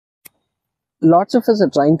Lots of us are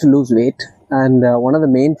trying to lose weight, and one of the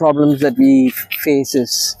main problems that we face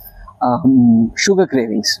is sugar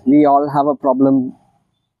cravings. We all have a problem,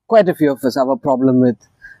 quite a few of us have a problem with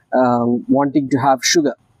wanting to have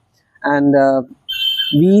sugar, and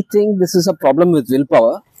we think this is a problem with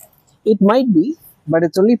willpower. It might be, but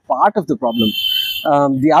it's only part of the problem.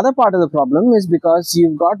 The other part of the problem is because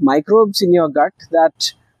you've got microbes in your gut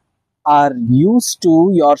that are used to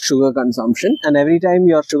your sugar consumption, and every time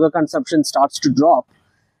your sugar consumption starts to drop,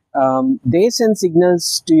 they send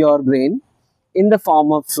signals to your brain in the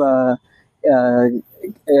form of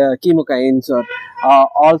chemokines or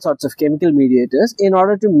all sorts of chemical mediators in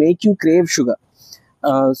order to make you crave sugar.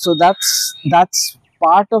 So that's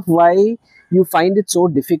part of why you find it so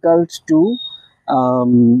difficult to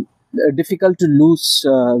lose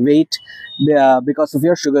weight because of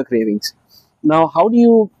your sugar cravings. Now, how do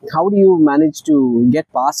you manage to get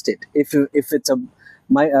past it if it's a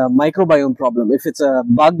microbiome problem, if it's a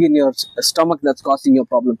bug in your stomach that's causing your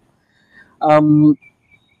problem?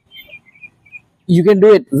 You can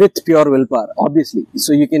do it with pure willpower, obviously.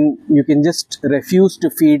 So you can just refuse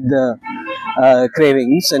to feed the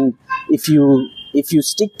cravings, and if you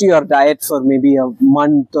stick to your diet for maybe a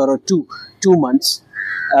month or two months,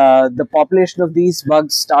 the population of these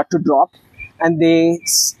bugs start to drop, and they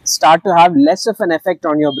start to have less of an effect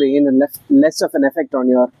on your brain and less of an effect on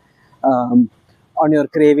your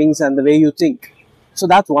cravings and the way you think. So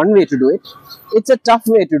that's one way to do it. It's a tough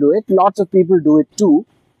way to do it. Lots of people do it too.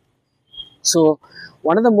 So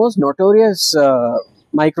one of the most notorious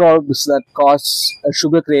microbes that cause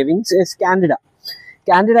sugar cravings is Candida.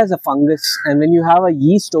 Candida is a fungus, and when you have a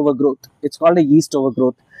yeast overgrowth, it's called a yeast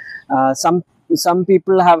overgrowth. Some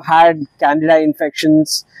people have had Candida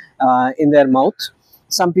infections in their mouth.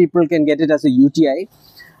 Some people can get it as a UTI.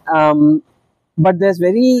 But there's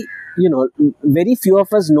very few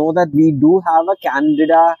of us know that we do have a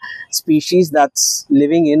Candida species that's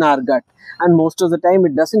living in our gut. And most of the time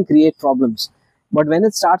it doesn't create problems. But when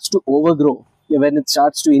it starts to overgrow, when it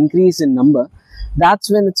starts to increase in number, that's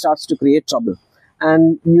when it starts to create trouble.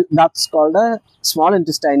 And that's called a small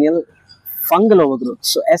intestinal fungal overgrowth.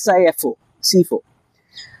 So SIFO, CFO.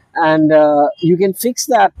 And you can fix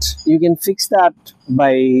that. You can fix that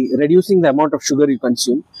by reducing the amount of sugar you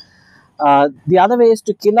consume. The other way is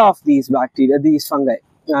to kill off these bacteria, these fungi,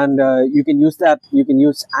 and you can use that. You can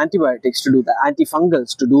use antibiotics to do that,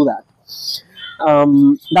 antifungals to do that.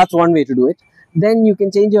 That's one way to do it. Then you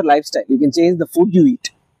can change your lifestyle. You can change the food you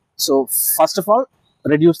eat. So first of all,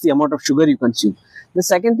 reduce the amount of sugar you consume. The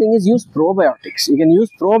second thing is use probiotics. You can use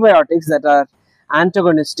probiotics that are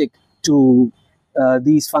antagonistic to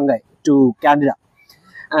these fungi, to Candida.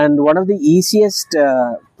 And one of the easiest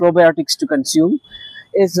probiotics to consume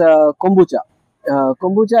is kombucha.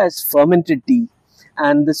 Kombucha is fermented tea,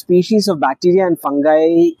 and the species of bacteria and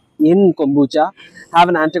fungi in kombucha have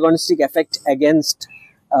an antagonistic effect against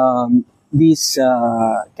these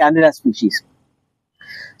Candida species.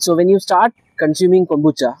 So when you start consuming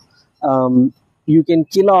kombucha, you can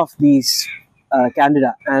kill off these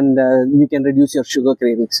Candida, and you can reduce your sugar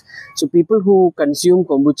cravings. So people who consume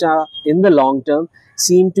kombucha in the long term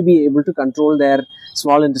seem to be able to control their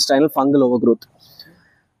small intestinal fungal overgrowth.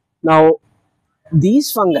 Now,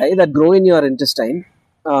 these fungi that grow in your intestine,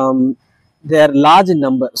 they are large in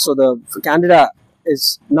number. So the Candida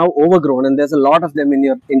is now overgrown, and there's a lot of them in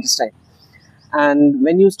your intestine. And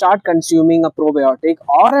when you start consuming a probiotic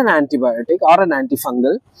or an antibiotic or an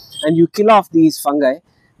antifungal, and you kill off these fungi,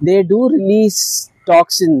 they do release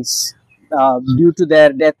toxins due to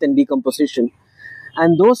their death and decomposition.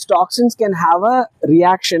 And those toxins can have a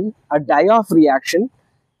reaction, a die-off reaction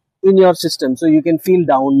in your system. So you can feel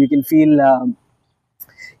down, you can feel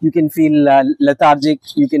lethargic,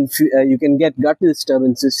 you can get gut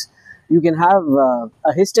disturbances. You can have a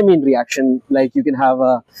histamine reaction, like you can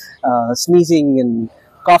have sneezing and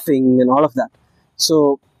coughing and all of that.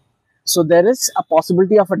 So there is a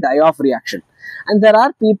possibility of a die-off reaction. And there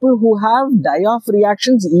are people who have die-off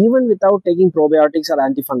reactions even without taking probiotics or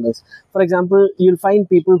antifungals. For example, you'll find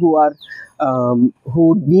people who are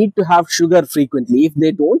who need to have sugar frequently. If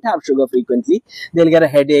they don't have sugar frequently, they'll get a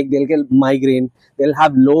headache, they'll get migraine, they'll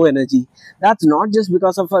have low energy. That's not just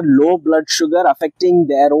because of a low blood sugar affecting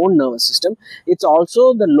their own nervous system. It's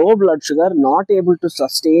also the low blood sugar not able to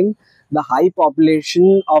sustain the high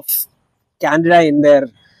population of Candida in their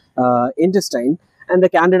intestine, and the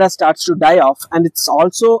Candida starts to die off, and it's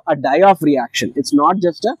also a die-off reaction. It's not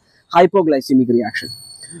just a hypoglycemic reaction.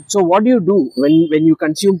 So what do you do when you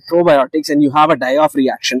consume probiotics and you have a die-off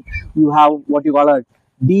reaction? You have what you call a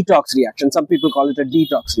detox reaction. Some people call it a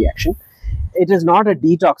detox reaction. it is not a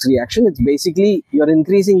detox reaction. It's basically you're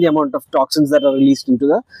increasing the amount of toxins that are released into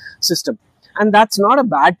the system. And that's not a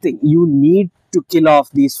bad thing. You need to kill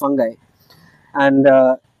off these fungi. And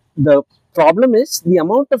the problem is the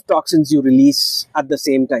amount of toxins you release at the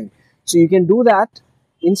same time. So you can do that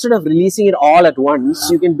instead of releasing it all at once.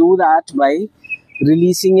 You can do that by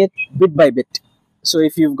releasing it bit by bit. So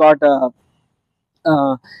if you've got a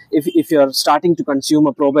if you're starting to consume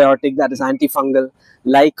a probiotic that is antifungal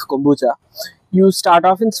like kombucha, you start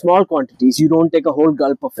off in small quantities. You don't take a whole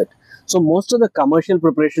gulp of it. So most of the commercial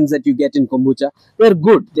preparations that you get in kombucha, they're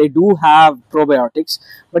good. They do have probiotics,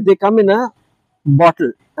 but they come in a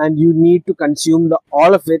bottle and you need to consume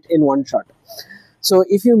all of it in one shot. So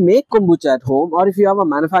if you make kombucha at home, or if you have a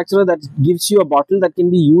manufacturer that gives you a bottle that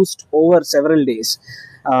can be used over several days,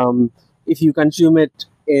 if you consume it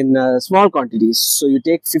in small quantities, so you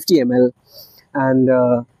take 50 ml and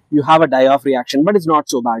you have a die-off reaction, but it's not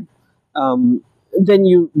so bad.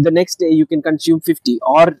 Then the next day you can consume 50,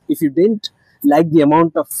 or if you didn't like the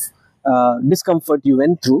amount of discomfort you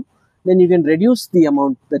went through, then you can reduce the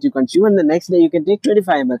amount that you consume, and the next day you can take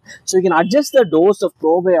 25 ml. So you can adjust the dose of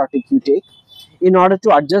probiotic you take in order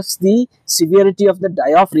to adjust the severity of the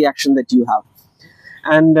die-off reaction that you have.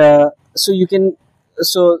 And so you can,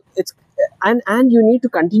 so it's, and you need to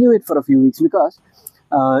continue it for a few weeks, because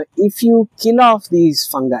if you kill off these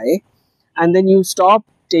fungi and then you stop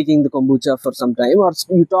taking the kombucha for some time, or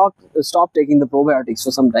you stop taking the probiotics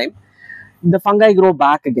for some time, the fungi grow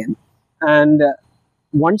back again. And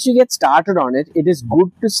once you get started on it, it is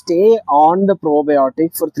good to stay on the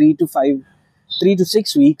probiotic for 3 to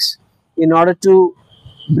 6 weeks in order to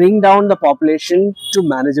bring down the population to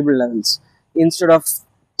manageable levels instead of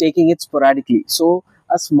taking it sporadically. So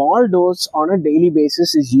a small dose on a daily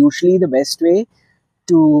basis is usually the best way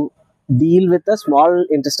to deal with a small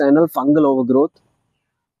intestinal fungal overgrowth,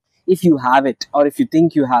 if you have it or if you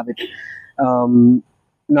think you have it.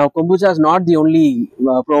 Now, kombucha is not the only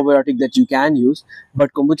probiotic that you can use,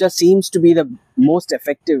 but kombucha seems to be the most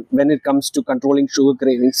effective when it comes to controlling sugar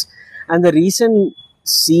cravings. And the reason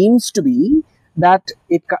seems to be that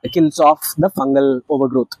it kills off the fungal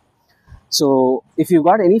overgrowth. So if you've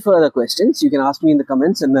got any further questions, you can ask me in the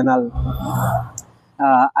comments, and then I'll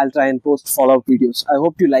try and post follow-up videos. I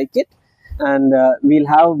hope you like it, and we'll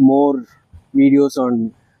have more videos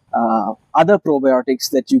on other probiotics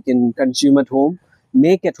that you can consume at home,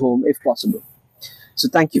 make at home if possible. So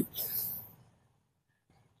thank you.